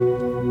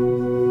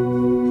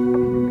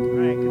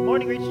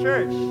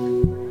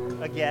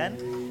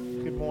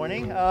Good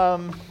morning.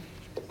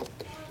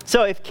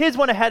 So if kids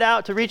want to head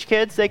out to Reach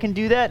Kids, they can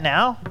do that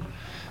now.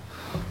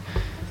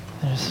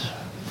 There's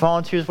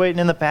volunteers waiting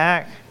in the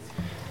back.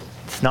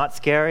 It's not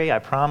scary, I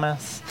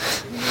promise.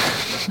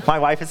 My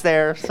wife is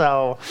there,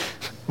 so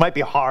it might be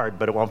hard,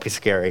 but it won't be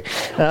scary.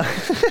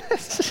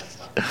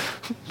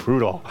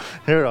 Brutal.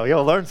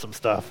 You'll learn some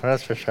stuff,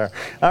 that's for sure.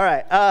 All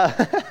right.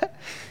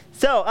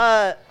 So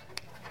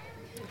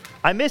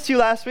I missed you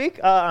last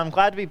week. I'm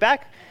glad to be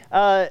back.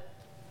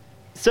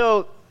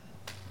 So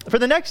for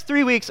the next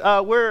 3 weeks,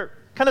 we're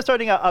kind of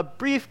starting a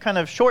brief kind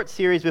of short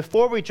series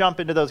before we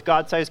jump into those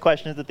God-sized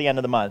questions at the end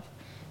of the month.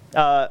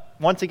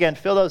 Once again,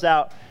 fill those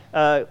out.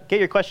 Get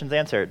your questions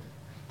answered.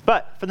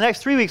 But for the next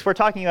 3 weeks, we're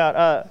talking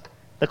about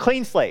the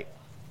clean slate.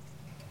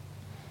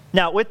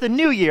 Now, with the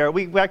new year,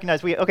 we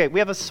recognize we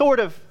have a sort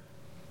of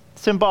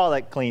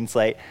symbolic clean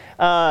slate.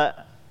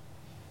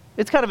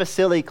 It's kind of a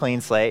silly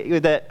clean slate.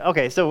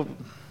 So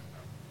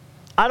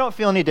I don't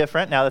feel any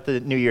different now that the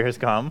new year has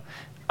come.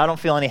 I don't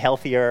feel any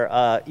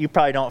healthier. You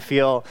probably don't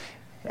feel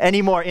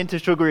any more into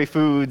sugary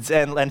foods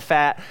and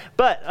fat.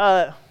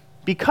 But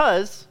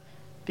because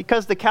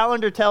the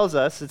calendar tells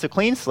us it's a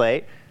clean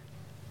slate,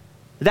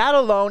 that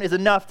alone is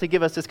enough to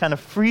give us this kind of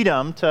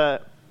freedom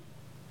to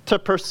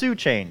pursue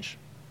change.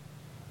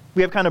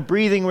 We have kind of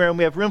breathing room.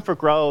 We have room for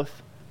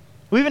growth.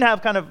 We even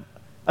have kind of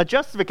a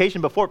justification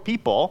before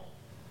people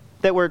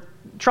that we're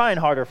trying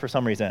harder for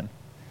some reason.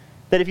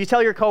 That if you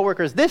tell your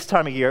coworkers this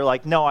time of year,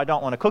 like, no, I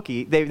don't want a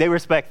cookie, they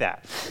respect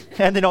that.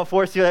 And they don't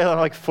force you, they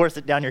don't force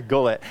it down your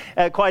gullet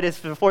quite as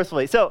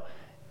forcefully. So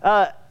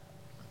a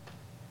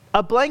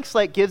blank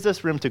slate gives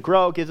us room to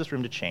grow, gives us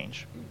room to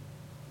change.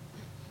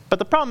 But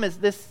the problem is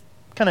this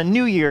kind of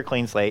New Year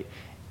clean slate,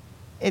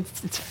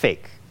 it's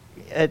fake.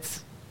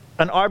 It's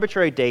an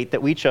arbitrary date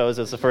that we chose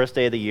as the first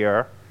day of the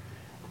year,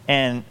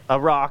 and a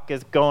rock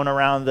is going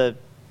around the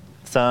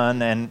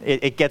sun, and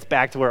it gets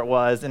back to where it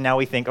was, and now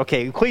we think,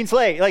 okay, clean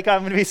slate, like I'm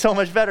going to be so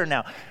much better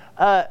now.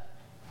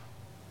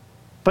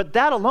 But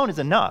that alone is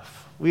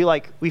enough.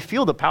 We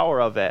feel the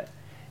power of it,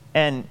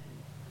 and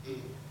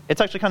it's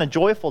actually kind of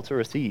joyful to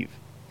receive.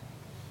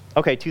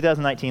 Okay,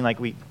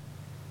 2019,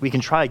 we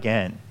can try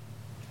again.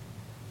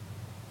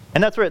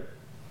 And that's where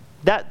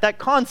that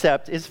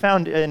concept is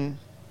found in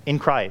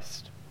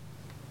Christ.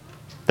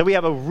 That we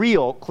have a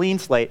real clean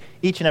slate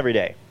each and every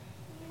day.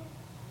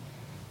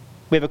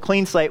 We have a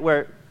clean slate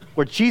where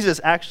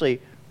Jesus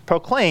actually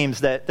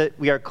proclaims that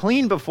we are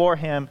clean before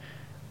him.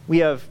 We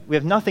have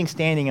nothing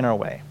standing in our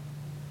way.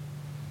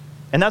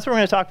 And that's what we're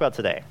going to talk about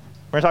today.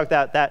 We're going to talk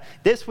about that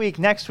this week,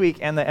 next week,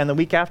 and the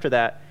week after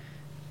that.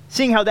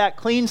 Seeing how that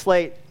clean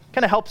slate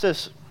kind of helps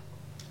us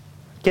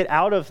get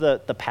out of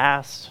the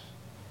past,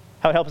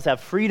 how it helps us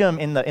have freedom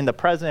in the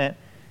present,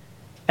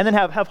 and then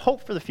have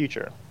hope for the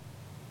future.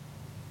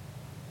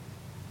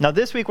 Now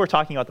this week we're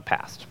talking about the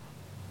past.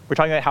 We're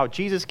talking about how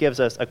Jesus gives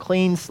us a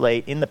clean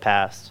slate in the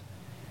past.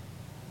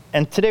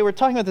 And today we're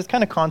talking about this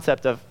kind of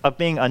concept of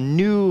being a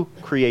new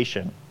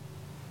creation.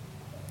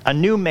 A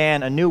new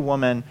man, a new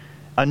woman,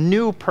 a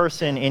new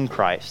person in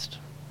Christ.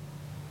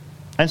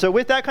 And so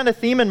with that kind of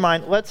theme in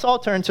mind, let's all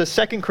turn to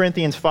 2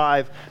 Corinthians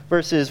 5,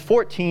 verses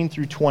 14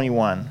 through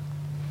 21.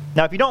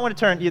 Now, if you don't want to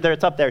turn either,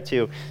 it's up there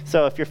too.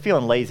 So if you're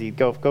feeling lazy,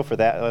 go for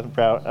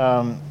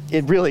that.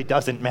 It really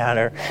doesn't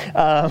matter.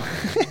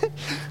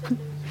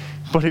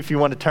 But if you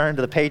want to turn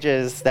to the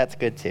pages, that's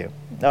good too.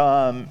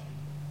 So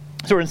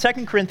we're in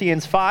 2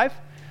 Corinthians 5,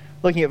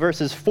 looking at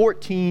verses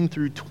 14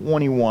 through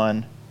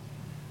 21.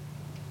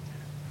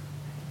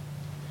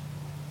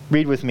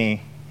 Read with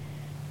me.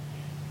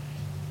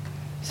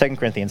 2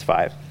 Corinthians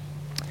 5.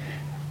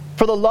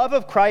 For the love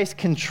of Christ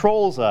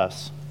controls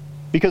us,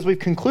 because we've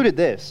concluded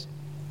this,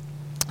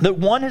 that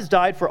one has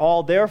died for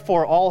all,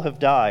 therefore all have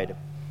died.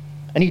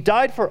 And he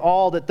died for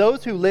all, that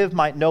those who live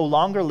might no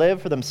longer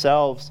live for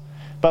themselves,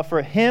 but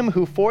for him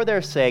who for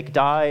their sake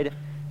died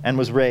and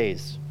was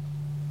raised.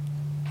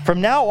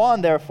 From now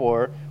on,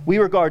 therefore, we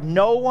regard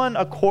no one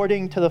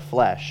according to the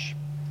flesh.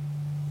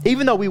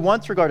 Even though we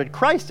once regarded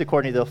Christ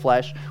according to the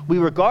flesh, we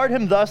regard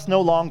him thus no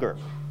longer.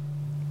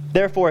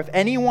 Therefore, if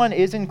anyone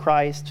is in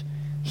Christ,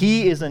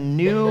 he is a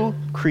new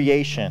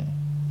creation.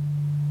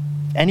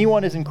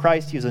 Anyone is in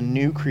Christ, he is a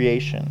new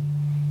creation.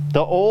 The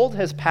old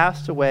has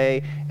passed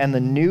away, and the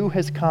new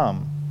has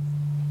come.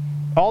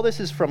 All this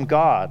is from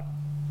God,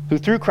 who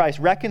through Christ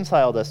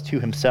reconciled us to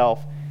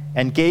himself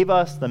and gave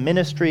us the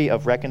ministry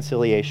of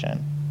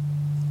reconciliation.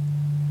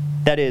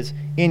 That is,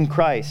 in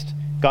Christ,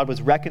 God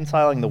was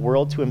reconciling the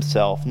world to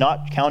himself,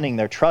 not counting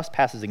their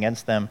trespasses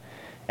against them,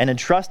 and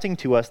entrusting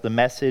to us the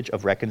message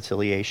of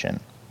reconciliation.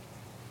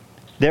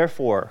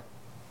 Therefore,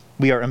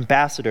 we are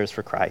ambassadors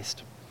for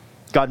Christ,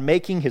 God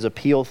making his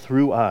appeal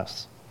through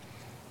us.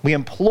 We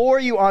implore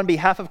you on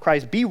behalf of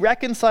Christ, be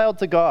reconciled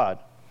to God.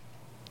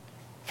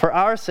 For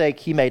our sake,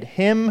 he made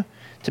him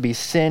to be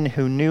sin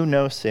who knew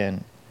no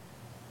sin,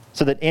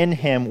 so that in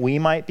him we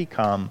might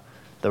become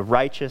the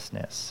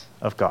righteousness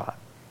of God.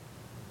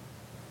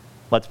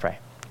 Let's pray.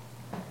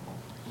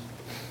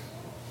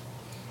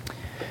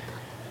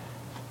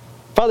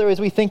 Father, as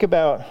we think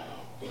about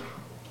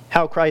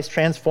how Christ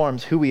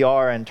transforms who we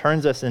are and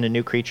turns us into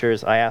new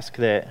creatures, I ask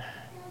that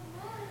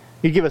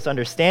you'd give us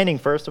understanding,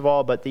 first of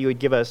all, but that you would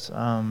give us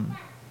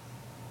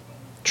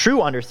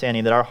true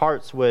understanding, that our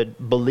hearts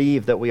would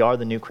believe that we are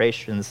the new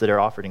creations that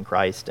are offered in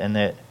Christ, and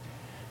that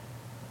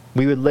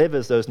we would live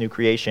as those new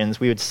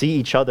creations. We would see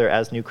each other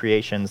as new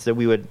creations, that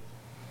we would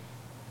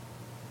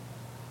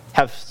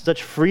have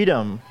such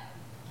freedom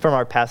from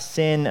our past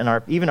sin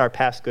and even our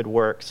past good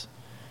works,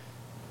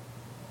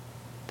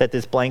 that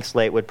this blank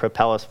slate would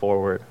propel us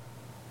forward,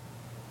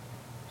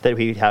 that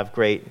we'd have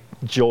great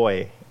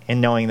joy in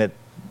knowing that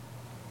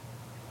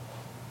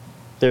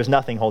there's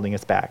nothing holding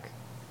us back,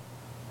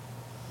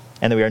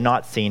 and that we are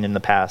not seen in the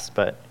past,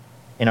 but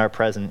in our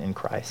present in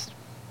Christ.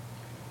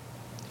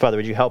 Father,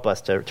 would you help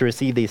us to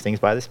receive these things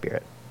by the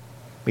Spirit?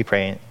 We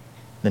pray in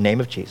the name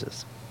of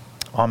Jesus.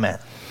 Amen.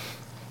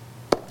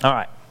 All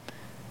right.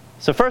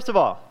 So first of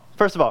all,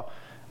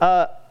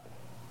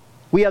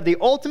 we have the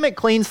ultimate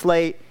clean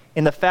slate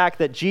in the fact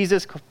that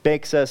Jesus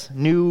makes us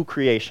new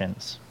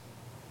creations.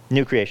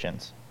 New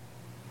creations.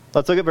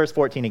 Let's look at verse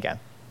 14 again.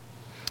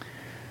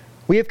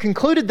 We have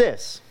concluded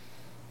this,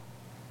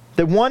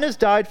 that one has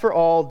died for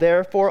all,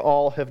 therefore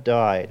all have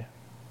died.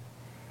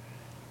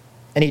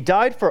 And he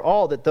died for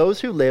all, that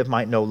those who live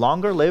might no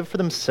longer live for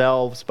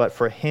themselves, but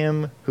for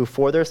him who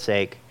for their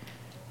sake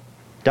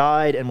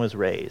died and was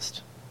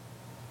raised.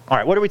 All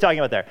right, what are we talking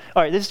about there?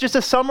 All right, this is just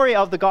a summary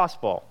of the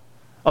gospel,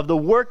 of the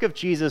work of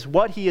Jesus,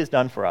 what he has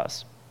done for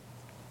us.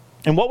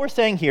 And what we're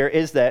saying here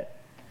is that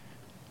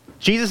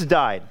Jesus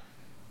died.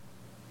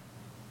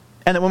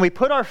 And that when we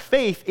put our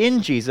faith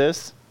in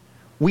Jesus,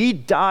 we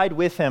died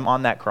with him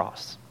on that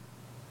cross.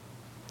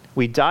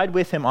 We died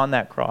with him on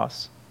that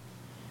cross.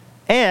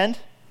 And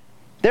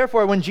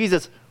therefore, when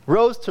Jesus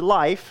rose to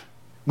life,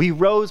 we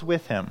rose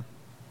with him.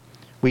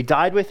 We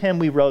died with him,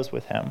 we rose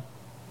with him.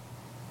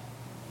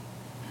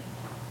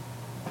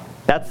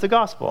 That's the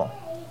gospel.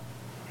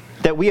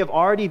 That we have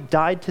already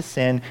died to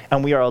sin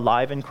and we are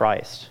alive in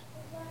Christ.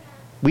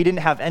 We didn't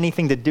have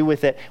anything to do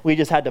with it. We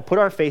just had to put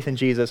our faith in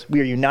Jesus. We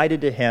are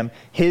united to him.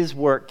 His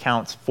work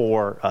counts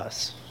for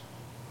us.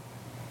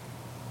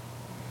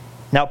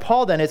 Now,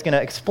 Paul then is going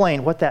to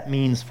explain what that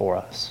means for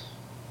us.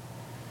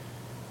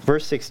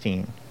 Verse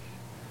 16.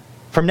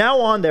 From now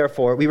on,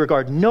 therefore, we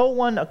regard no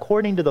one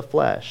according to the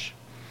flesh.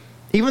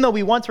 Even though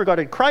we once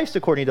regarded Christ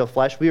according to the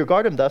flesh, we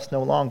regard him thus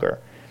no longer.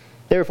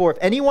 Therefore, if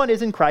anyone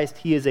is in Christ,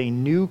 he is a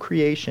new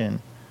creation.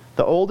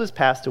 The old has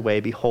passed away.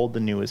 Behold, the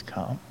new has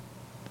come.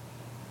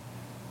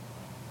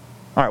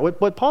 All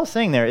right, what Paul's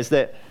saying there is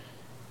that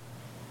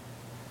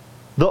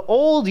the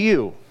old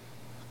you,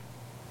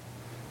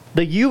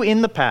 the you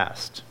in the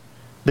past,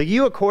 the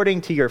you according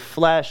to your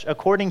flesh,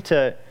 according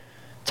to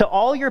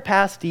all your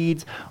past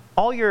deeds,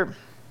 all your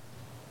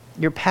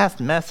past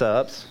mess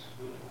ups,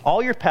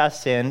 all your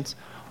past sins,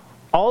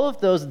 all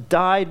of those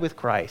died with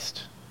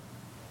Christ.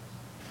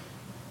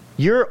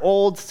 Your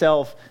old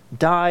self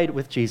died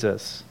with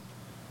Jesus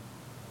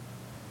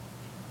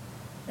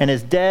and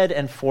is dead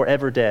and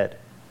forever dead.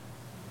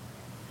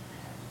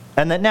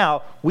 And that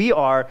now we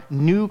are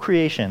new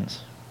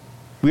creations.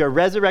 We are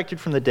resurrected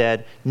from the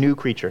dead, new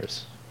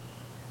creatures.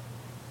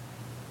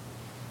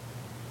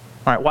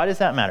 All right, why does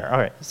that matter? All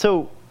right,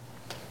 so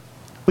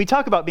we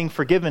talk about being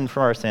forgiven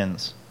from our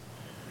sins.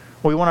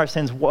 We want our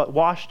sins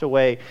washed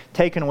away,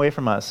 taken away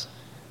from us.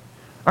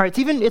 All right,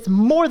 it's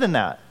more than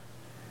that.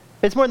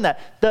 It's more than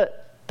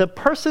that. The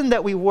person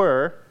that we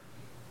were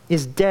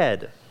is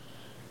dead.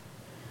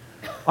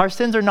 Our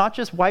sins are not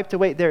just wiped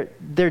away,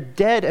 they're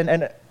dead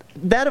and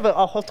that of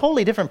a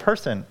totally different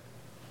person.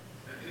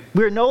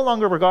 We're no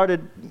longer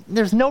regarded,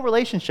 there's no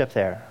relationship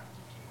there.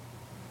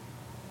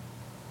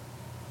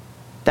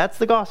 That's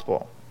the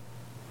gospel.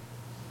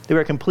 They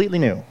were completely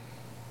new.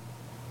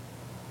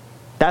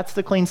 That's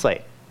the clean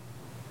slate.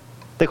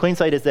 The clean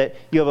slate is that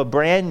you have a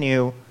brand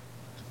new,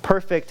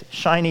 perfect,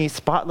 shiny,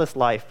 spotless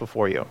life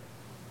before you.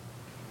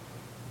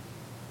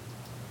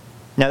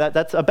 Now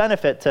that's a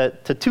benefit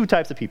to two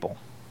types of people.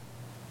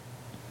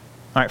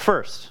 All right,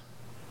 First,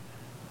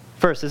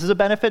 this is a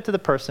benefit to the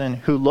person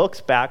who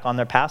looks back on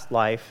their past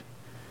life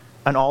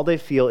and all they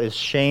feel is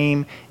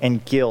shame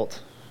and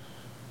guilt.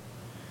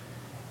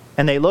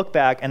 And they look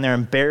back and they're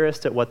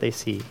embarrassed at what they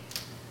see.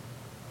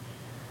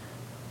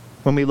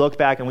 When we look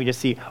back and we just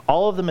see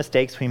all of the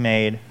mistakes we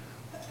made,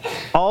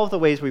 all of the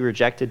ways we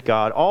rejected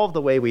God, all of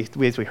the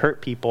ways we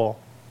hurt people.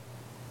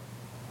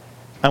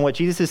 And what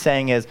Jesus is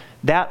saying is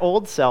that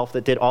old self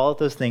that did all of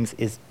those things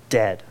is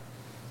dead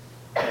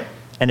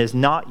and is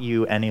not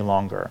you any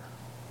longer.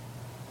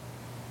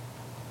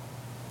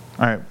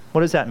 All right,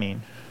 what does that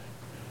mean?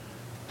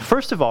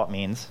 First of all, it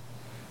means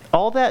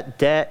all that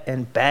debt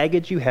and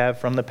baggage you have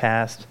from the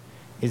past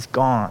is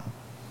gone. And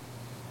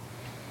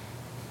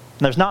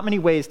there's not many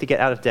ways to get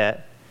out of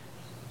debt,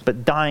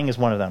 but dying is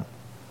one of them.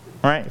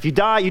 All right, if you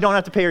die, you don't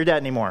have to pay your debt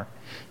anymore.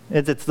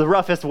 It's the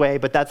roughest way,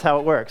 but that's how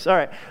it works. All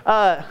right,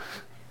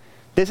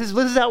 this is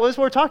what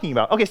we're talking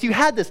about. Okay, so you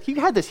had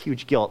this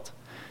huge guilt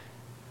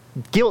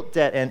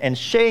debt and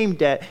shame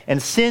debt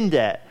and sin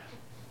debt,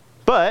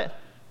 but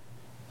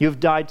you've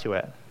died to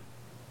it.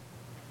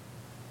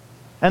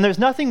 And there's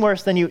nothing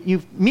worse than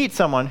you meet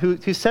someone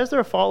who says they're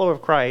a follower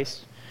of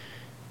Christ,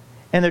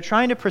 and they're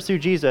trying to pursue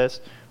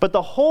Jesus, but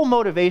the whole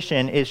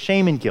motivation is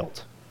shame and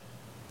guilt.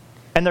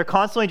 And they're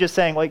constantly just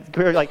saying,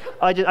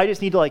 I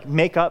just need to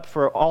make up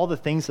for all the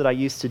things that I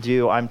used to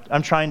do.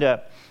 I'm trying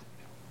to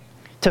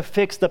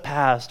fix the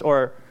past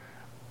or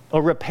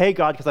repay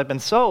God because I've been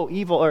so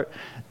evil.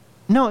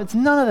 No, it's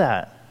none of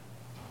that.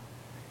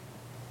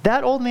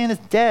 That old man is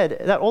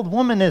dead. That old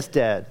woman is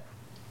dead.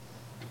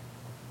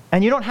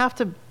 And you don't have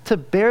to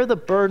bear the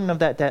burden of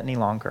that debt any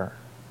longer.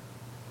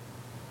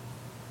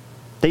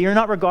 That you're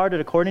not regarded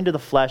according to the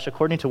flesh,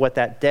 according to what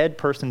that dead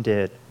person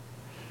did.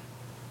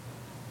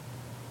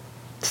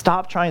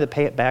 Stop trying to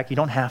pay it back. You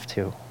don't have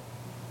to. All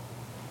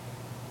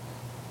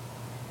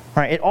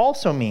right, it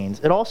also means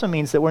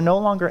that we're no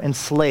longer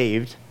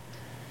enslaved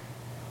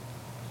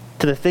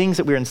to the things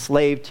that we're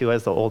enslaved to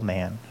as the old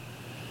man.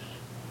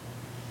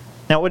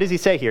 Now, what does he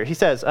say here? He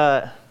says,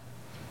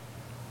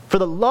 for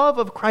the love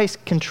of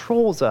Christ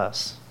controls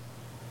us,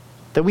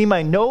 that we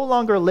might no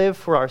longer live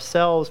for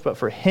ourselves, but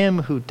for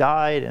him who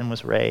died and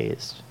was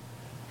raised.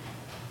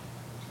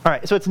 All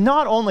right, so it's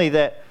not only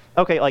that,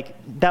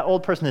 that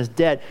old person is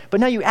dead,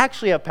 but now you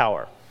actually have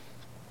power.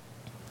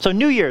 So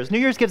New Year's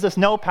gives us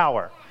no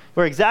power.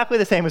 We're exactly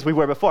the same as we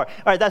were before.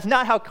 All right, that's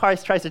not how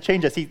Christ tries to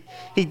change us. He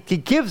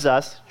gives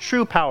us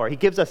true power. He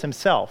gives us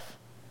himself.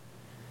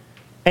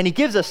 And he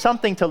gives us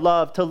something to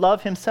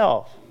love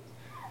himself,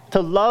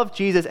 to love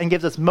Jesus, and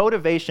gives us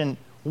motivation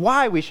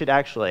why we should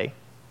actually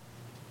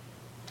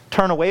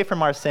turn away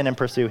from our sin and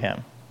pursue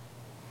him.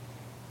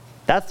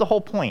 That's the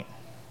whole point.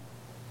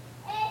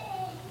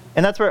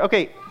 And that's where,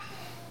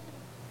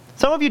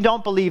 some of you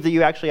don't believe that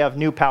you actually have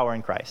new power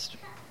in Christ.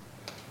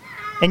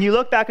 And you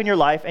look back in your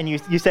life and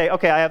you say,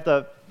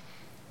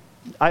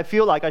 I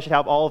feel like I should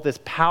have all of this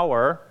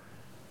power,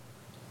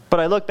 but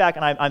I look back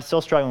and I'm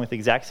still struggling with the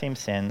exact same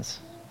sins.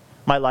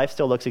 My life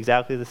still looks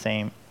exactly the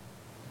same.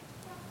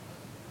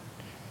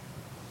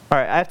 All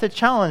right, I have to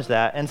challenge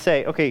that and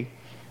say,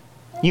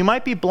 you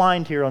might be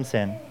blind to your own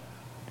sin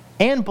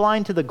and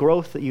blind to the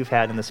growth that you've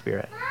had in the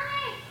Spirit.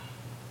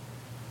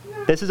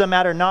 This is a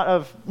matter not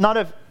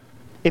of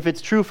if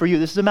it's true for you.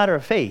 This is a matter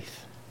of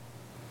faith.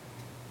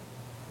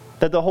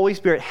 That the Holy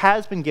Spirit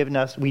has been given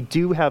us. We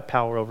do have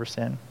power over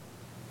sin.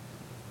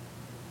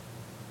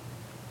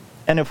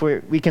 And if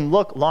we can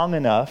look long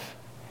enough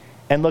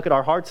and look at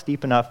our hearts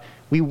deep enough,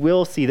 we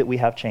will see that we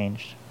have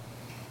changed.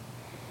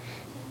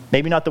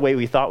 Maybe not the way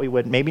we thought we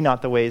would, maybe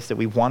not the ways that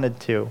we wanted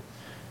to,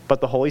 but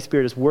the Holy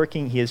Spirit is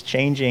working, he is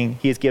changing,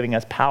 he is giving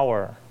us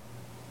power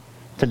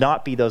to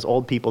not be those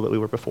old people that we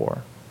were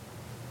before.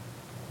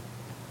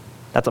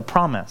 That's a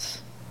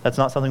promise. That's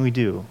not something we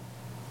do.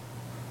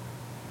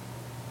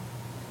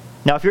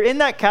 Now, if you're in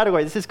that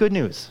category, this is good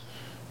news.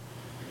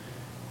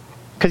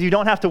 Because you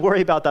don't have to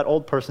worry about that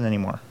old person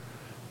anymore.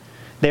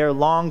 They are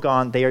long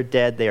gone, they are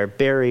dead, they are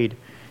buried.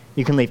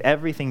 You can leave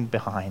everything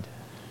behind.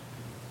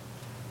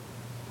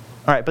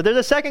 All right, but there's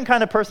a second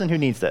kind of person who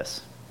needs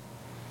this.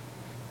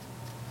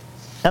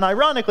 And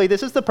ironically,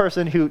 this is the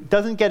person who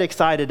doesn't get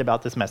excited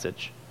about this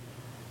message.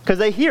 Because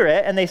they hear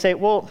it and they say,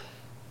 well,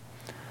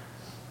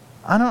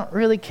 I don't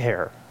really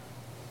care.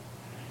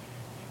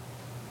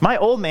 My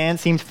old man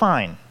seems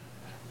fine.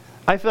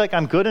 I feel like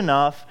I'm good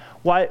enough.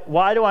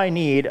 Why do I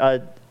need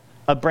a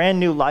brand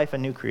new life, a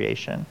new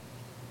creation?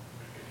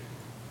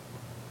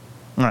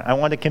 All right, I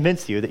want to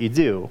convince you that you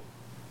do.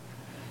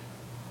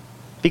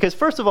 Because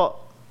first of all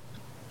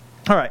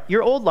right,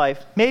 your old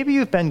life, maybe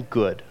you've been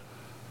good.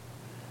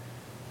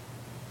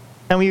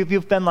 And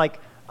you've been like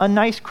a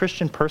nice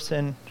Christian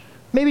person,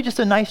 maybe just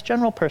a nice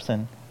general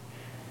person.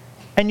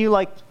 And you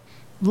like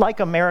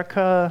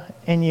America,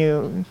 and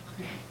you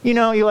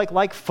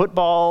like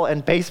football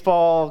and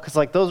baseball, because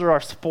those are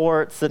our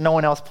sports that no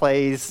one else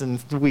plays,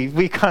 and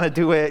we kind of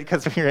do it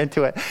because we're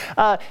into it.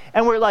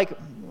 And we're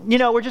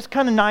we're just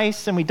kind of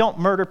nice, and we don't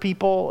murder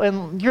people,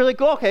 and you're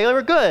like, okay,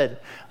 we're good.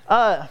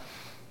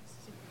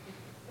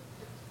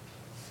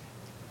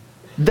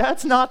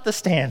 That's not the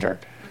standard.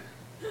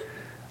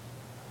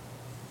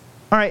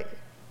 All right,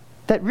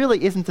 that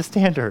really isn't the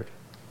standard.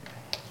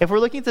 If we're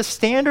looking at the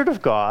standard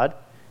of God,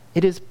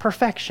 it is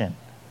perfection.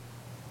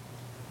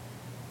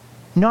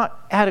 Not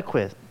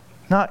adequate,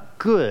 not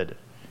good.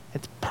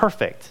 It's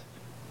perfect.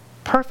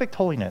 Perfect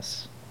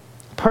holiness,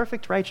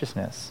 perfect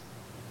righteousness,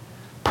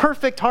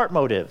 perfect heart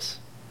motives,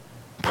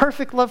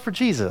 perfect love for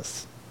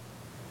Jesus.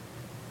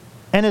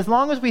 And as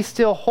long as we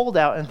still hold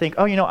out and think,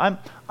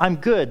 I'm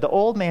good, the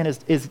old man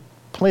is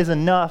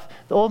enough,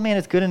 the old man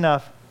is good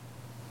enough,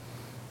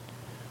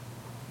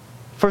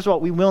 first of all,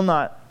 we will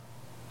not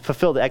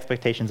fulfill the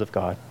expectations of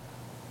God.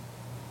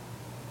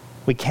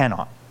 We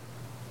cannot.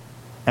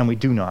 And we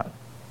do not.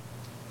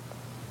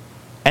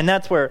 And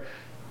that's where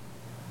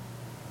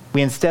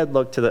we instead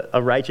look to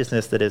a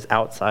righteousness that is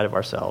outside of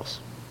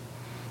ourselves,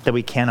 that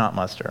we cannot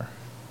muster.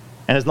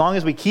 And as long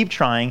as we keep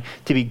trying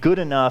to be good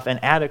enough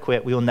and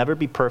adequate, we will never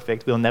be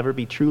perfect, we will never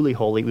be truly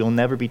holy, we will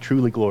never be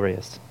truly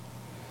glorious.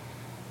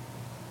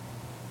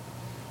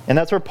 And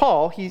that's where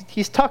Paul,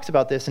 he talks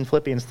about this in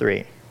Philippians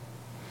 3.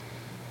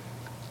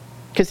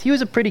 Because he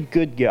was a pretty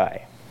good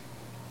guy.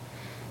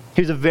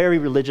 He was a very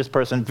religious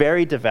person,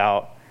 very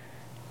devout,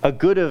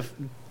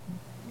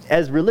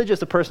 as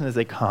religious a person as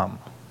they come.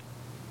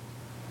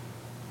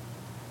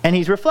 And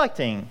he's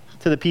reflecting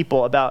to the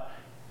people about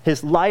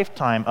his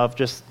lifetime of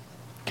just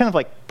kind of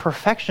like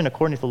perfection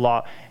according to the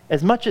law,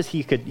 as much as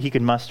he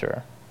could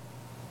muster.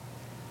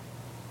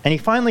 And he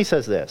finally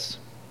says this: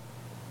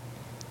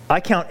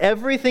 I count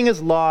everything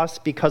as loss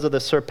because of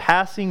the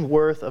surpassing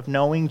worth of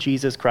knowing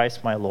Jesus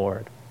Christ my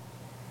Lord.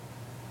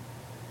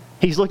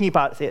 He's looking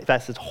about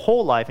that's his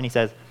whole life, and he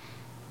says,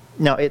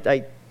 no,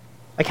 I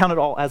count it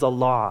all as a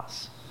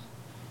loss.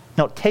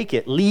 No, take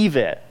it, leave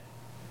it.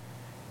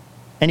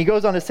 And he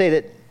goes on to say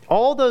that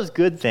all those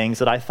good things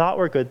that I thought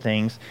were good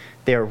things,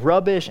 they are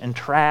rubbish and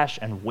trash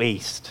and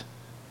waste.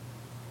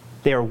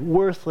 They are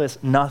worthless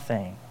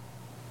nothing.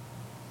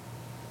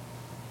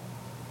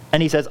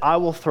 And he says, I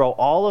will throw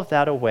all of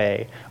that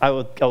away. I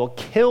will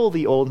kill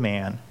the old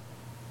man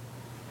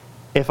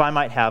if I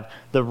might have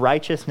the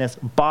righteousness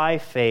by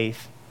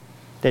faith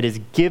that is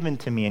given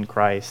to me in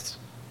Christ,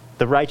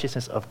 the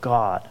righteousness of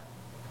God.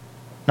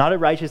 Not a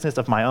righteousness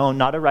of my own,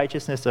 not a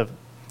righteousness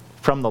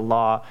from the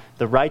law,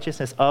 the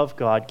righteousness of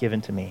God given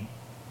to me.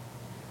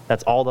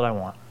 That's all that I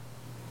want.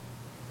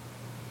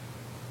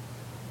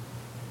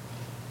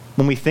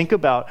 When we think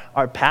about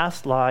our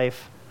past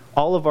life,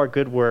 all of our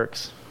good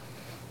works,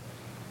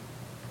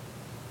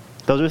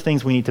 those are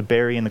things we need to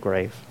bury in the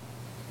grave.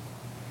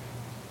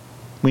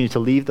 We need to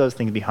leave those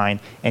things behind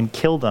and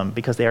kill them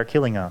because they are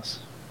killing us.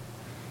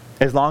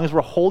 As long as we're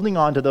holding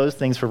on to those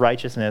things for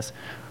righteousness,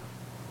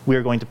 we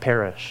are going to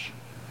perish.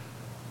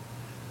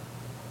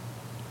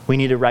 We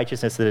need a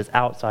righteousness that is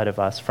outside of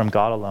us from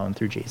God alone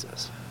through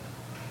Jesus.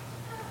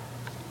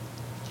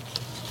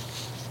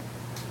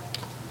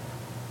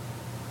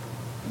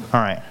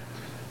 All right.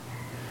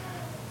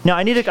 Now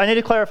I need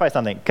to clarify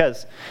something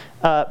because,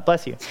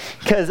 bless you,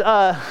 because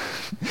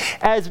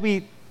as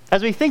we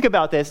think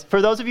about this,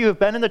 for those of you who have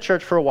been in the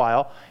church for a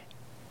while,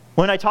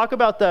 when I talk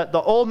about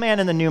the old man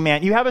and the new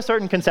man, you have a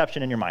certain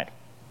conception in your mind.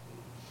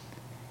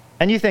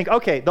 And you think,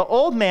 okay, the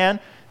old man,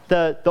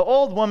 the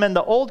old woman,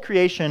 the old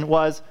creation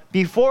was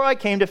before I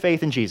came to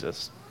faith in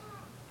Jesus.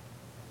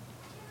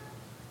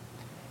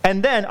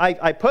 And then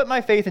I put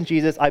my faith in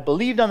Jesus. I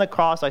believed on the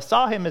cross. I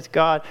saw him as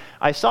God.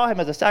 I saw him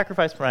as a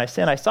sacrifice for my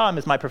sin. I saw him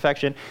as my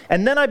perfection.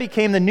 And then I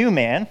became the new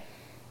man,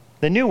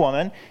 the new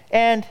woman,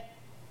 and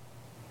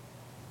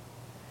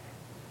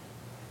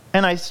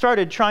I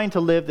started trying to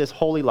live this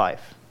holy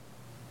life.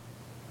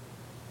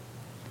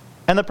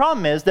 And the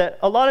problem is that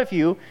a lot of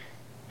you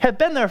have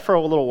been there for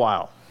a little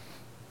while.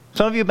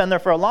 Some of you have been there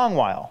for a long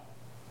while.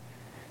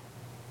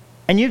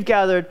 And you've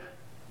gathered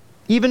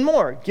even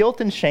more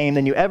guilt and shame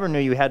than you ever knew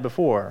you had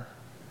before.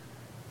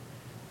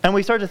 And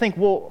we start to think,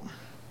 well,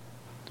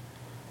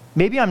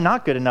 maybe I'm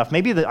not good enough.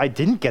 Maybe I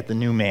didn't get the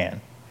new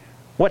man.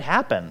 What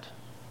happened?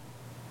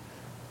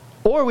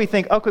 Or we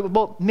think, okay,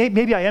 well,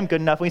 maybe I am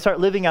good enough. And we start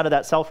living out of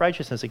that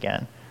self-righteousness again.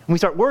 And we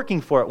start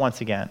working for it once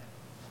again.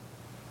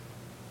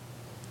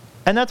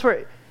 And that's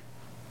where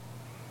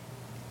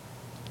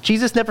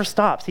Jesus never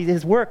stops.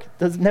 His work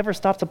never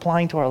stops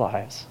applying to our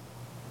lives.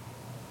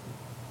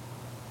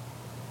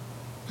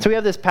 So we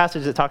have this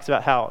passage that talks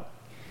about how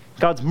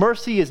God's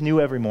mercy is new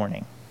every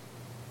morning.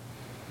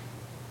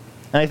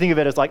 And I think of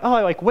it as like, oh,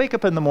 I wake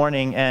up in the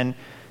morning and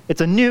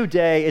it's a new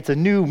day, it's a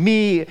new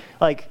me.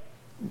 Like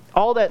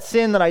all that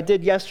sin that I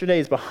did yesterday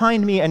is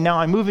behind me and now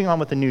I'm moving on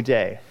with a new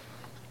day.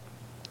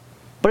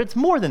 But it's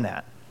more than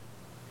that.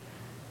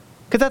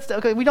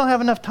 Because we don't have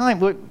enough time.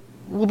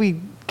 We'll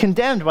be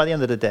condemned by the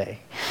end of the day.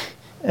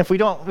 If we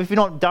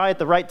don't die at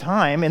the right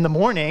time in the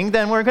morning,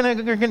 then we're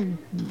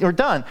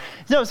done.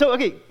 So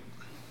okay,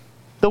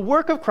 the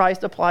work of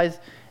Christ applies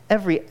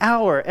every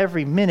hour,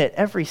 every minute,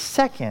 every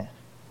second.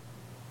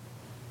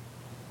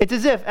 It's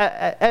as if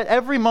at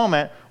every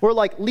moment we're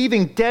like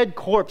leaving dead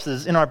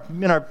corpses in our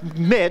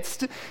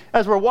midst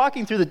as we're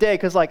walking through the day,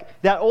 because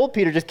like that old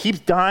Peter just keeps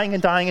dying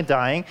and dying and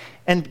dying,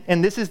 and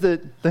this is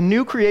the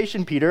new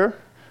creation Peter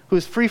who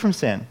is free from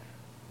sin.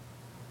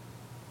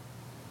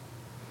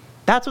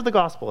 That's what the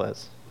gospel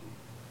is.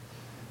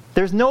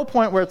 There's no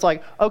point where it's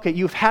like, okay,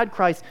 you've had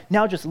Christ,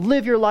 now just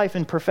live your life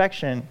in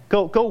perfection.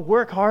 Go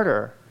work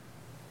harder.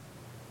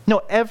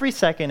 No, every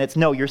second it's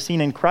no, you're seen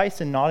in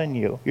Christ and not in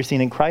you. You're seen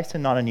in Christ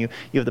and not in you.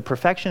 You have the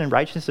perfection and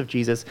righteousness of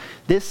Jesus.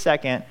 This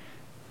second,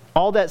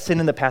 all that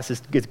sin in the past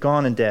is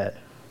gone and dead.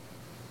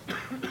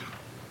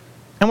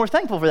 And we're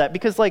thankful for that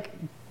because like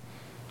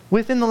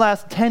within the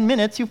last 10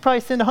 minutes, you've probably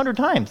sinned 100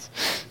 times.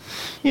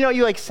 You know,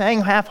 you like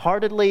sang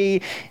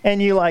half-heartedly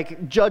and you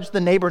like judged the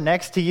neighbor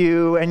next to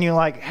you and you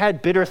like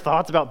had bitter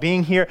thoughts about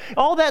being here.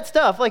 All that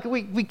stuff, like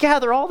we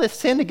gather all this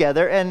sin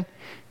together and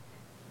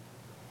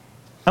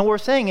what we're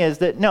saying is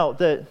that no,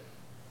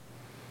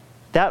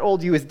 that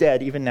old you is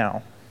dead even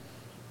now.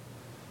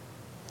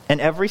 And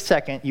every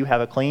second you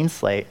have a clean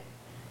slate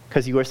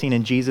because you are seen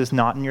in Jesus,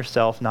 not in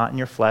yourself, not in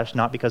your flesh,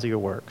 not because of your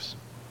works.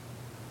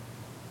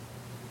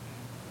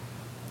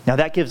 Now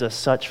that gives us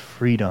such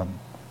freedom.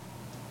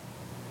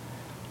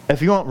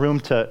 If you want room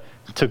to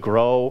to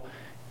grow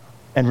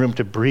and room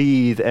to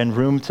breathe and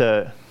room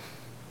to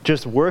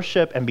just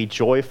worship and be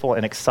joyful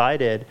and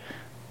excited,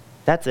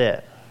 that's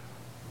it.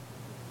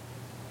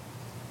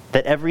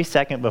 That every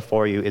second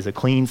before you is a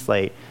clean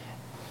slate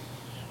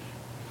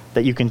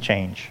that you can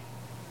change.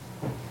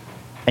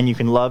 And you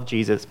can love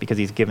Jesus because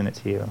he's given it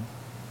to you.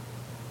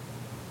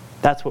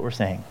 That's what we're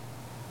saying.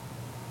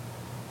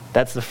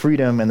 That's the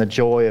freedom and the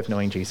joy of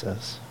knowing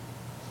Jesus.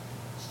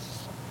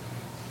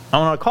 I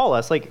want to call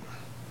us,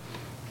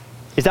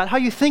 is that how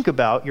you think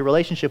about your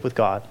relationship with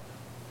God?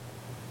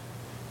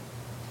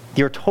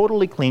 You're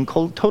totally clean,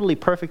 totally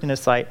perfect in his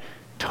sight,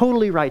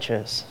 totally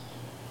righteous.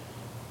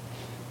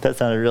 That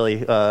sounded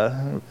really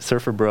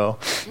surfer bro.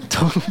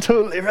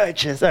 Totally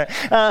righteous. All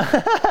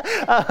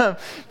right.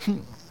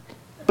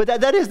 But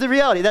that is the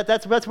reality.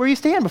 That's where you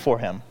stand before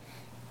him.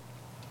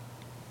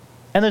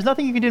 And there's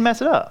nothing you can do to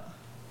mess it up.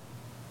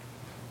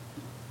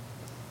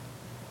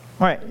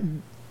 All right.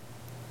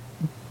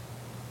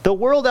 The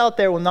world out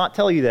there will not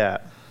tell you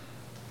that.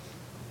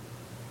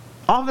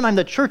 Oftentimes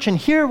the church in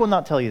here will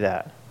not tell you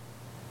that.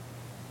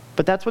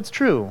 But that's what's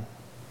true.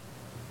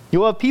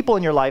 You'll have people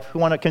in your life who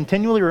want to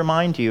continually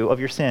remind you of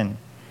your sin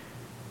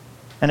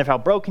and of how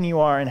broken you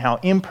are and how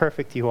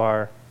imperfect you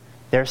are.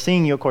 They're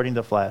seeing you according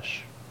to the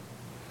flesh.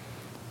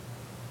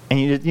 And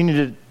you need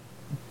to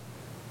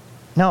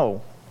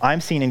know,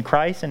 I'm seen in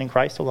Christ and in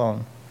Christ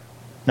alone.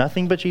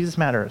 Nothing but Jesus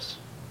matters.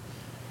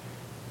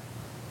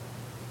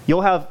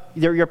 You'll have,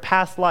 your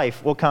past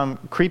life will come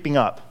creeping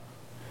up,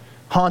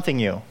 haunting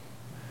you.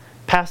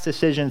 Past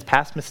decisions,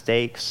 past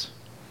mistakes,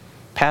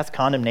 past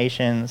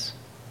condemnations.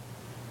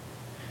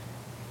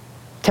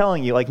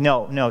 Telling you,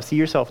 no, see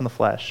yourself in the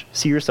flesh.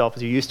 See yourself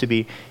as you used to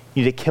be.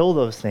 You need to kill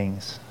those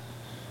things.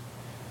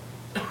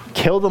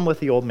 Kill them with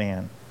the old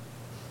man.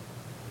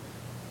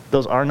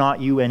 Those are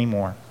not you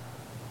anymore.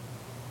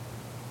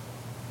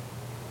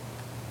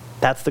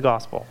 That's the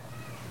gospel.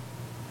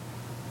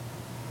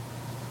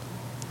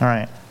 All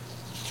right.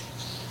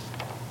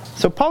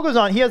 So Paul goes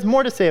on. He has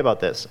more to say about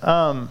this.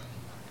 Now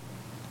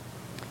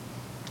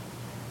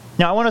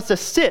I want us to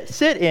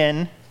sit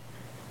in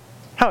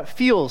how it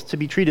feels to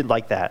be treated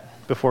like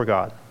that before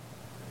God.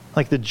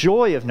 Like the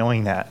joy of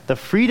knowing that, the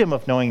freedom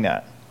of knowing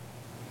that.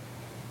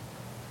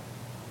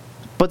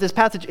 But this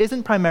passage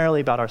isn't primarily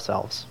about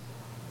ourselves.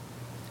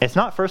 It's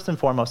not first and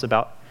foremost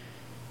about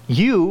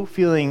you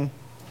feeling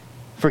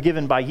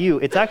forgiven by you.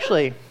 It's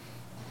actually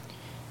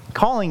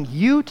calling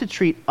you to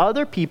treat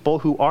other people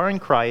who are in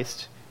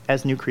Christ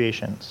as new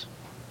creations.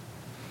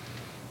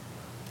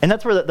 And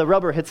that's where the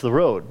rubber hits the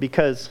road,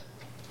 because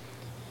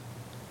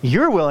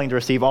you're willing to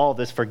receive all of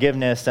this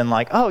forgiveness and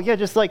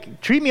just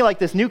treat me like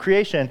this new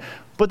creation.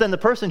 But then the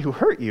person who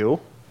hurt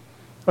you,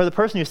 or the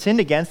person who sinned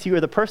against you,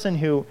 or the person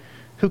who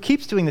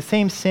keeps doing the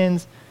same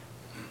sins,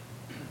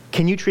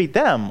 can you treat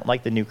them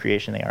like the new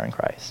creation they are in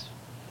Christ?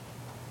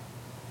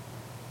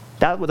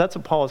 That's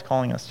what Paul is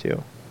calling us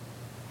to.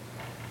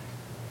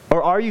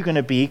 Or are you going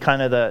to be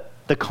kind of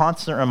the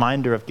constant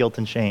reminder of guilt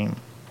and shame?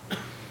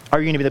 Are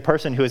you going to be the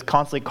person who is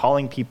constantly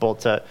calling people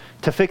to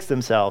fix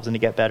themselves and to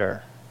get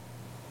better?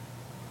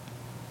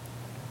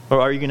 Or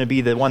are you going to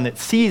be the one that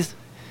sees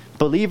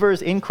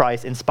believers in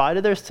Christ, in spite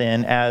of their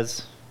sin,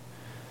 as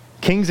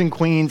kings and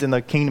queens in the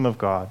kingdom of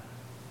God,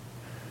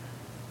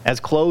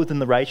 as clothed in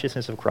the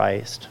righteousness of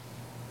Christ,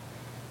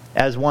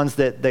 as ones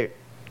that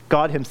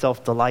God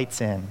himself delights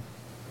in?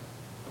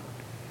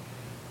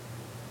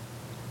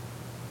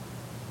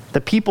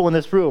 The people in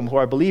this room who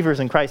are believers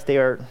in Christ, they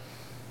are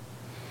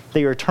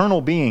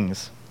eternal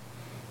beings,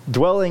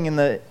 dwelling in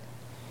the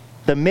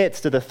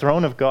midst of the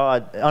throne of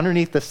God,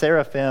 underneath the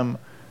seraphim.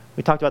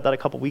 We talked about that a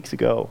couple weeks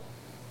ago.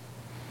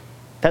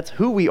 That's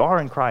who we are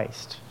in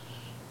Christ.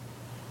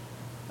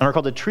 And we're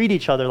called to treat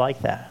each other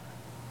like that.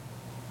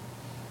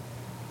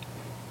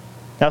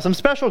 Now, some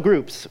special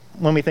groups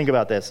when we think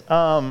about this.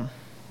 There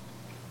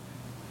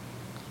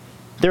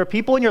are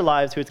people in your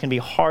lives who it's going to be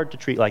hard to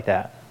treat like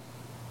that.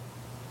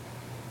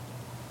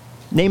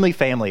 Namely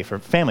family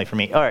for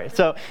me. All right,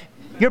 so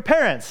your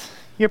parents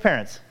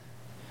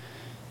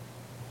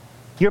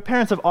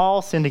have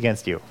all sinned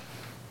against you.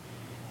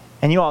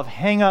 And you all have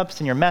hang-ups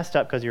and you're messed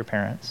up because of your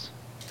parents.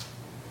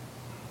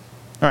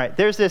 All right,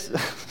 there's this,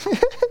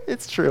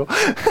 it's true.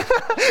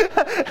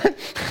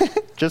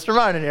 Just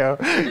reminding you.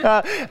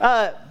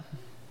 All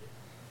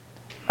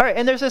right,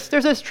 and there's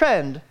this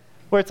trend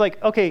where it's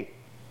okay,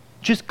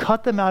 just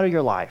cut them out of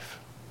your life.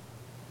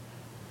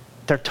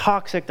 They're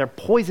toxic, they're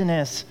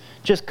poisonous,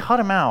 just cut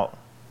them out.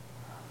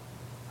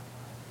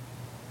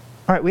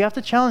 All right, we have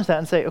to challenge that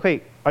and say,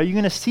 okay, are you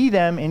going to see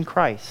them in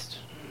Christ?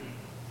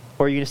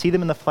 Or are you going to see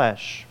them in the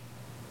flesh?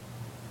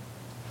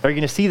 Are you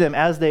going to see them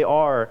as they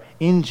are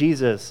in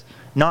Jesus,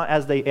 not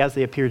as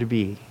they appear to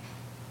be?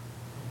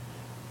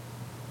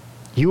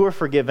 You are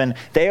forgiven.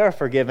 They are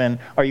forgiven.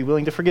 Are you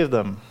willing to forgive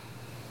them?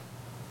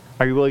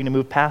 Are you willing to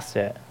move past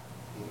it?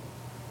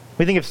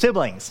 We think of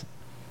siblings.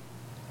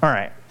 All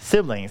right,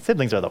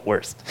 siblings are the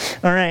worst.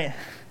 All right,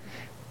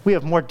 we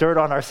have more dirt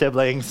on our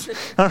siblings.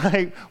 All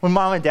right, when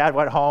mom and dad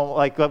went home,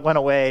 went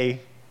away,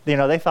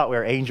 They thought we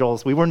were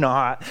angels. We were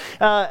not.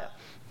 All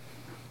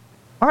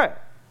right.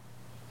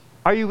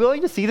 Are you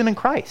willing to see them in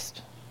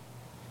Christ?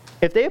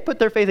 If they have put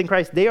their faith in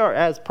Christ, they are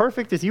as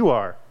perfect as you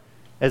are,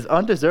 as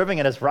undeserving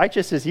and as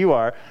righteous as you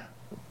are.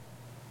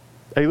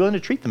 Are you willing to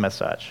treat them as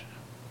such?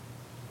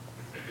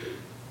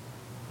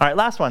 All right,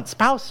 last one,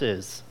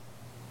 spouses.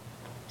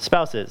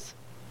 Spouses.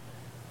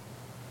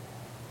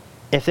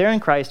 If they're in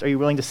Christ, are you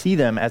willing to see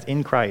them as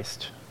in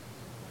Christ?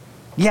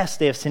 Yes,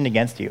 they have sinned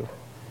against you.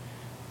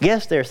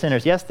 Yes, they are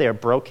sinners. Yes, they are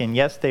broken.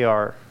 Yes, they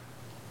are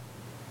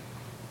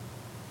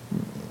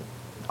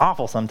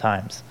awful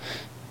sometimes.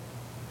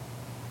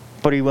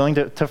 But are you willing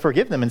to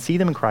forgive them and see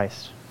them in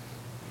Christ?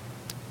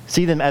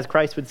 See them as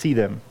Christ would see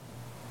them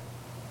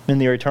in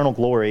their eternal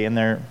glory, in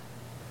their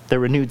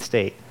renewed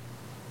state.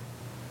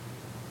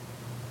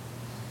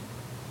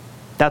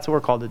 That's what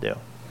we're called to do.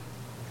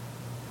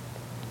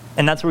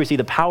 And that's where we see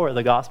the power of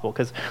the gospel,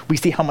 because we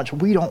see how much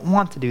we don't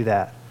want to do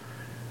that.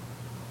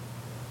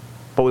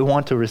 But we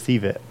want to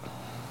receive it.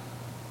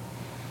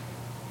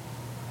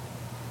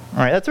 All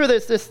right, that's where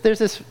there's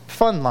this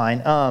fun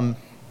line.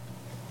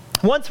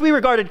 Once we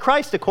regarded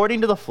Christ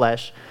according to the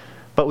flesh,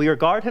 but we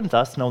regard him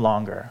thus no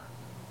longer.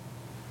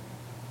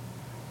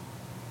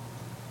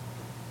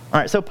 All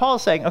right, so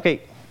Paul's saying,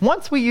 okay,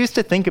 once we used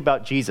to think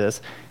about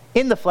Jesus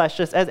in the flesh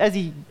just as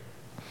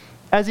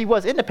he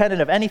was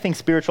independent of anything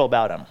spiritual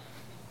about him.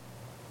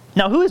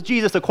 Now, who is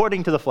Jesus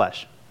according to the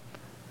flesh?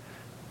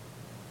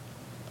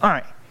 All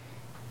right.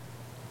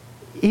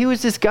 He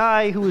was this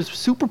guy who was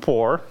super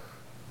poor,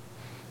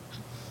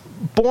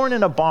 born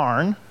in a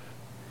barn,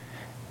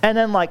 and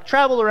then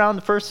traveled around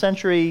the first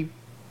century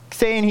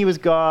saying he was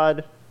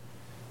God.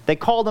 They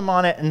called him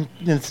on it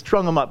and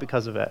strung him up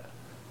because of it.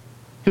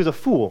 He was a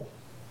fool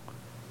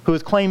who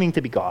was claiming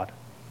to be God.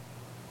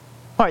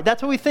 All right,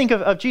 that's what we think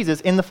of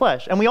Jesus in the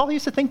flesh. And we all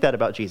used to think that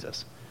about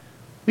Jesus.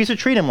 We used to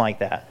treat him like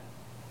that.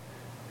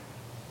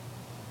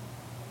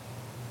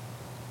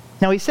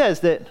 Now he says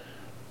that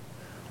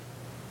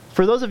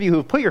for those of you who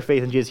have put your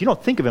faith in Jesus, you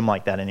don't think of him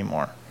like that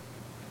anymore.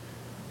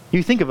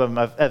 You think of him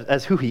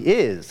as who he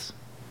is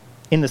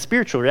in the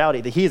spiritual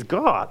reality, that he is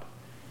God.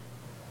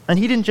 And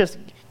he didn't just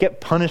get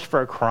punished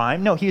for a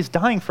crime. No, he is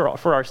dying for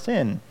our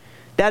sin.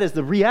 That is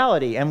the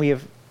reality. And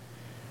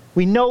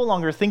we no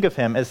longer think of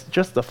him as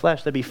just the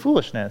flesh. That'd be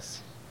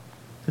foolishness.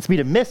 It's me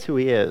to miss who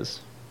he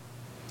is.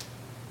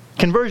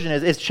 Conversion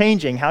is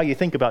changing how you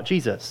think about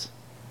Jesus.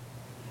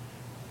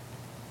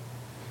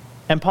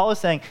 And Paul is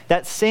saying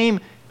that same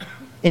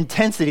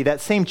intensity, that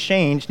same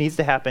change needs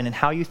to happen in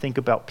how you think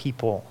about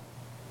people.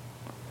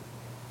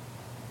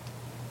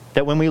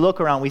 That when we look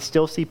around, we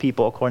still see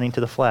people according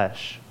to the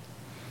flesh,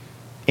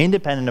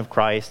 independent of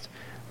Christ,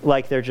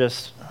 like they're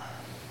just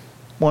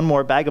one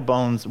more bag of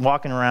bones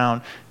walking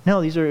around.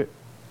 No, these are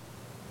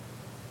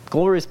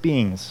glorious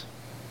beings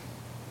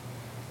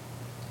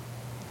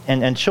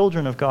and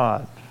children of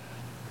God.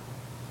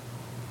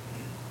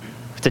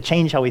 To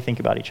change how we think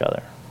about each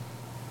other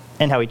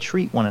and how we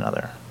treat one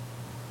another.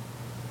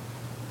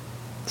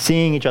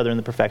 Seeing each other in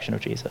the perfection of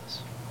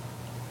Jesus.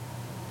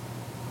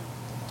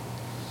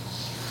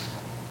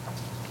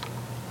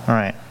 All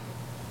right.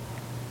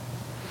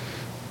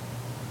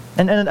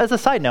 And as a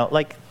side note,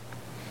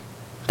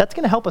 that's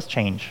going to help us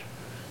change.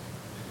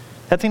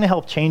 That's going to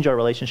help change our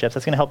relationships.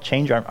 That's going to help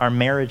change our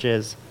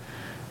marriages.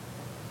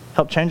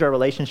 Help change our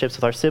relationships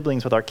with our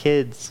siblings, with our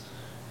kids.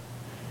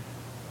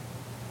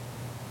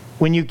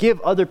 When you give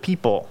other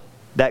people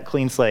that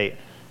clean slate,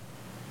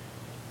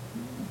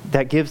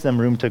 that gives them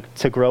room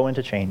to grow and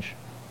to change.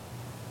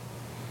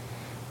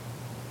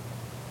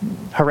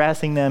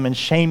 Harassing them and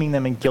shaming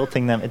them and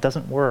guilting them, it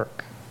doesn't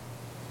work.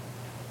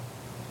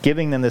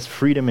 Giving them this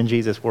freedom in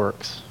Jesus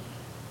works.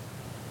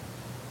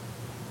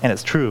 And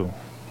it's true.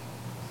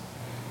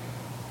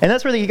 And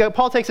that's where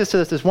Paul takes us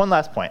to this one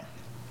last point.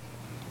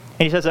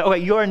 And he says, okay,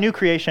 you're a new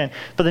creation,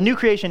 but the new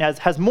creation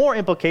has more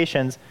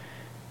implications.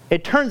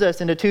 It turns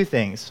us into two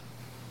things.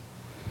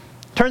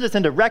 It turns us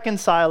into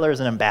reconcilers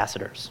and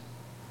ambassadors.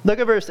 Look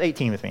at verse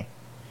 18 with me.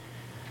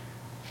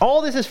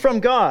 All this is from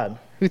God,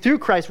 who through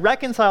Christ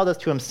reconciled us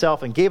to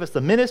himself and gave us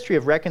the ministry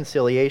of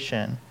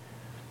reconciliation.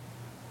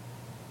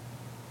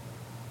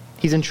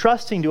 He's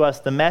entrusting to us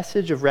the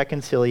message of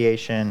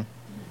reconciliation,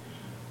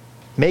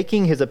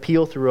 making his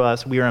appeal through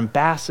us. We are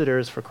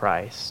ambassadors for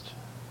Christ.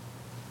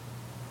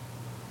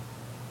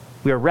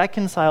 We are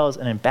reconcilers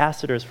and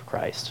ambassadors for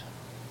Christ.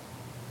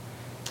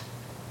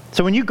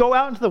 So when you go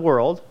out into the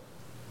world,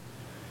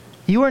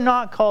 you are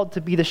not called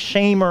to be the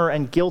shamer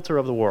and guilter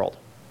of the world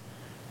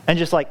and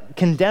just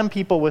condemn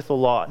people with the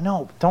law.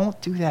 No, don't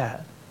do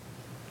that.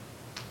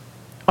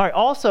 All right,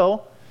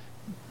 also,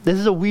 this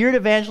is a weird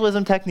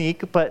evangelism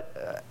technique,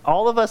 but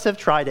all of us have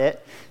tried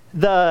it.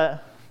 The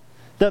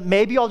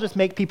maybe I'll just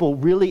make people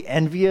really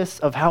envious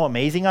of how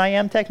amazing I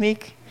am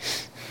technique.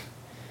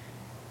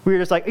 We're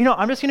just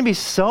I'm just going to be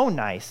so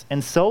nice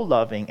and so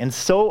loving and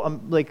so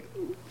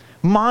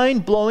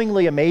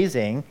mind-blowingly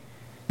amazing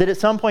that at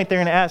some point they're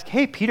going to ask,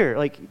 hey,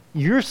 Peter,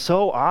 you're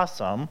so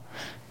awesome.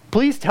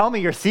 Please tell me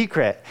your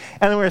secret.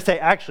 And then we're going to say,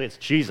 actually, it's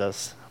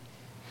Jesus.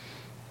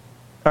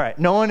 All right,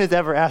 no one has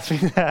ever asked me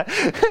that.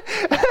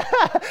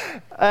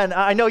 And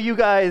I know you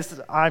guys,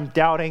 I'm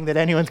doubting that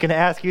anyone's going to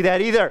ask you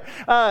that either.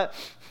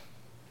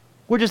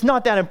 We're just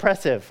not that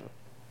impressive.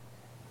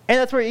 And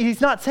that's where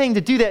he's not saying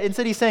to do that.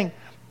 Instead, he's saying,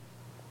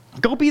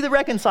 go be the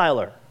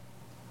reconciler.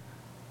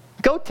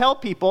 Go tell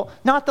people,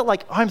 not that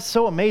like, I'm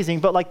so amazing,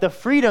 but like the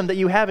freedom that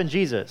you have in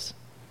Jesus.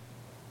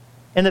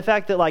 And the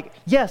fact that like,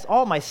 yes,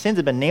 all my sins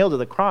have been nailed to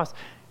the cross,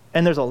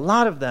 and there's a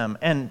lot of them,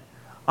 and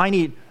I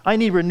need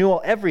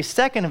renewal every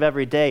second of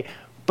every day,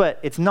 but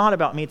it's not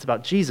about me, it's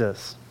about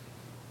Jesus.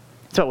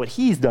 It's about what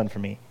he's done for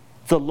me.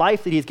 It's the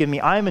life that he's given me.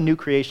 I am a new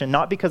creation,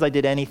 not because I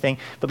did anything,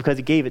 but because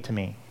he gave it to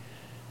me.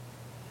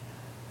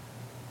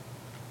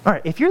 All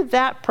right, if you're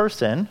that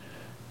person,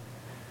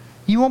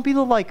 you won't be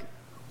the like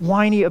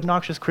whiny,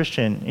 obnoxious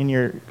Christian in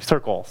your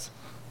circles.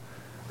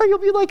 Or you'll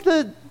be like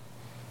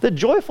the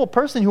joyful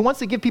person who wants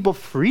to give people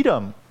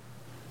freedom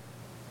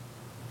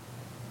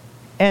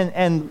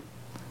and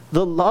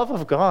the love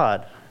of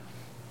God,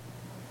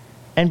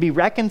 and be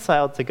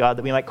reconciled to God,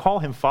 that we might call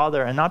him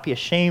Father and not be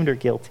ashamed or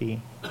guilty.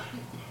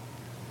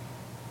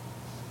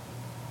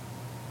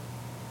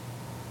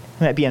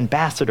 We might be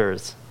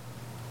ambassadors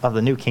of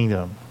the new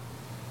kingdom.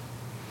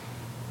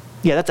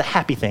 Yeah, that's a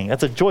happy thing.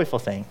 That's a joyful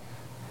thing.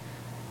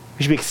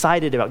 We should be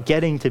excited about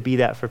getting to be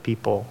that for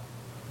people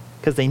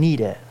because they need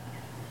it.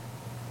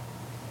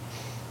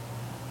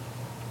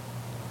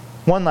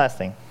 One last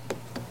thing.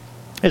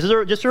 This is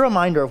just a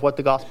reminder of what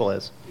the gospel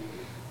is.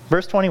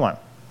 Verse 21.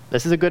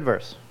 This is a good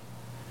verse.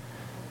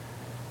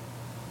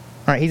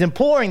 All right, he's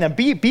imploring them,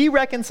 be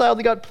reconciled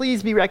to God.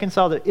 Please be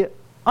reconciled.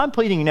 I'm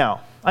pleading you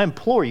now. I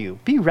implore you,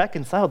 be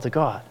reconciled to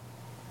God.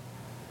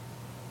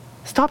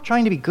 Stop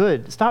trying to be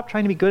good. Stop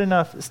trying to be good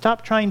enough.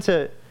 Stop trying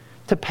to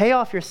pay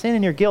off your sin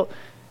and your guilt.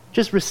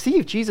 Just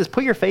receive Jesus.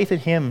 Put your faith in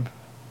him.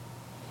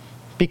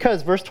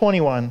 Because, verse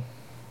 21,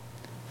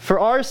 for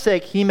our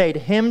sake he made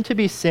him to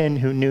be sin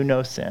who knew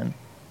no sin.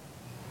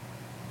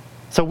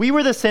 So we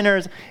were the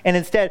sinners, and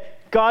instead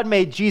God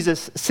made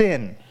Jesus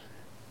sin.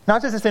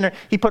 Not just a sinner,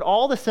 he put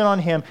all the sin on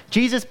him.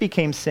 Jesus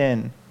became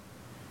sin.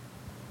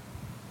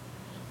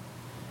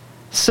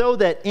 So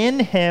that in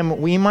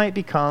him we might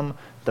become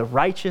the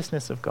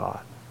righteousness of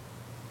God.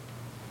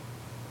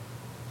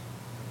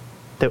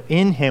 That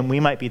in him we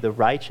might be the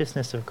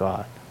righteousness of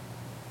God.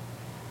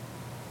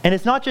 And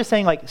it's not just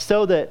saying like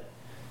so that,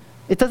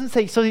 it doesn't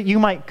say so that you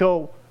might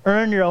go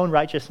earn your own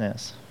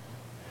righteousness.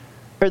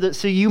 Or that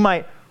so you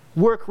might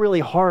work really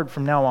hard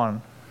from now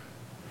on.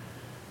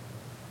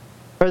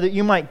 Or that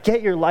you might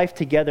get your life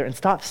together and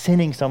stop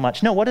sinning so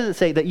much. No, what does it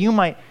say? That you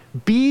might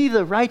be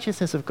the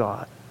righteousness of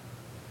God.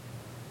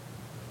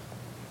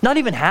 Not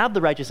even have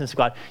the righteousness of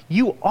God.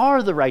 You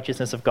are the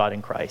righteousness of God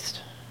in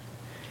Christ.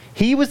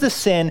 He was the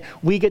sin,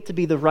 we get to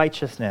be the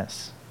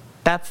righteousness.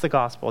 That's the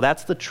gospel.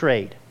 That's the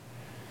trade.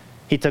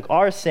 He took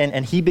our sin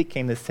and he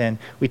became the sin.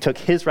 We took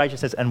his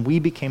righteousness and we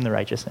became the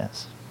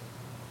righteousness.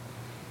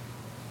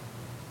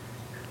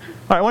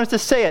 All right, I want us to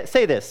say it.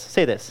 Say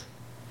this.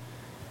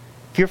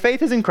 If your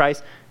faith is in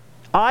Christ,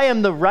 I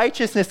am the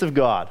righteousness of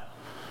God.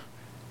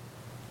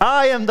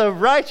 I am the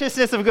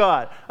righteousness of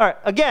God. All right,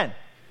 again.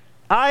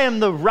 I am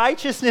the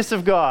righteousness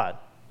of God.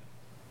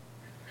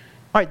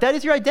 All right, that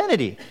is your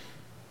identity.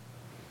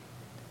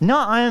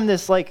 Not I am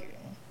this like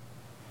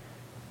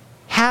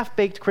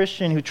half-baked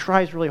Christian who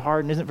tries really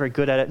hard and isn't very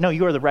good at it. No,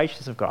 you are the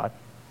righteousness of God.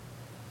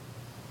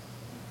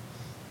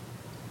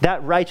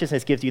 That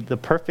righteousness gives you the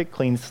perfect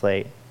clean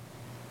slate.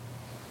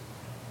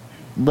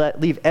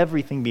 Leave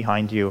everything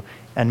behind you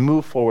and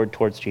move forward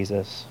towards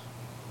Jesus.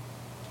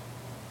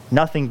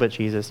 Nothing but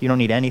Jesus. You don't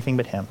need anything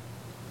but him.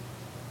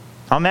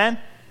 Amen?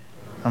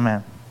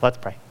 Amen. Let's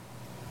pray.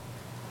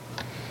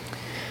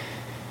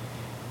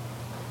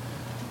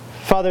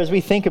 Father, as we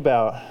think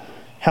about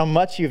how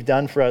much you've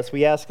done for us,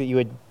 we ask that you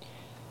would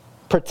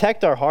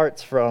protect our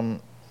hearts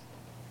from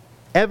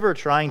ever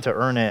trying to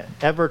earn it,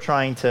 ever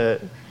trying to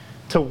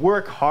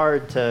work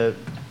hard to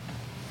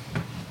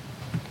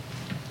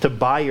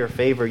buy your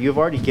favor. You've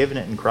already given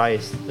it in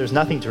Christ. There's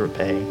nothing to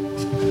repay.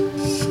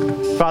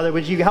 Father,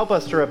 would you help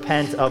us to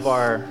repent of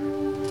our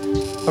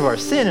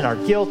sin and our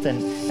guilt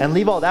and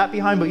leave all that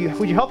behind, but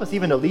would you help us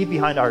even to leave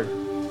behind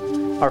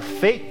our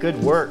fake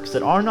good works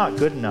that are not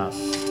good enough,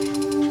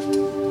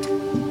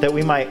 that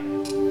we might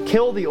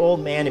kill the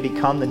old man and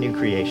become the new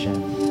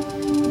creation.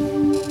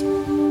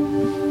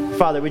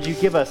 Father, would you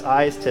give us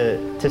eyes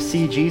to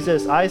see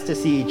Jesus, eyes to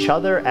see each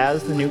other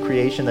as the new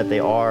creation that they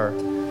are.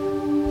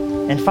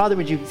 And Father,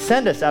 would you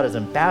send us out as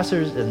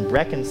ambassadors and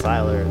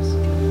reconcilers,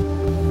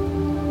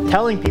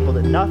 telling people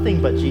that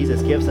nothing but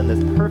Jesus gives them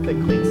this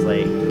perfect clean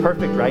slate,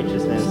 perfect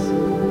righteousness.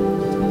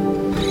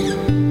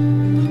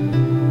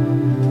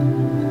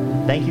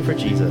 Thank you for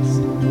Jesus.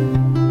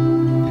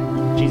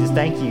 Jesus,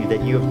 thank you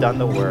that you have done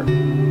the work.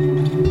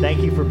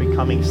 Thank you for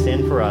becoming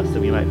sin for us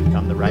that we might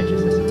become the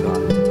righteousness of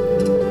God.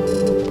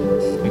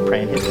 We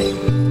pray in his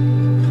name.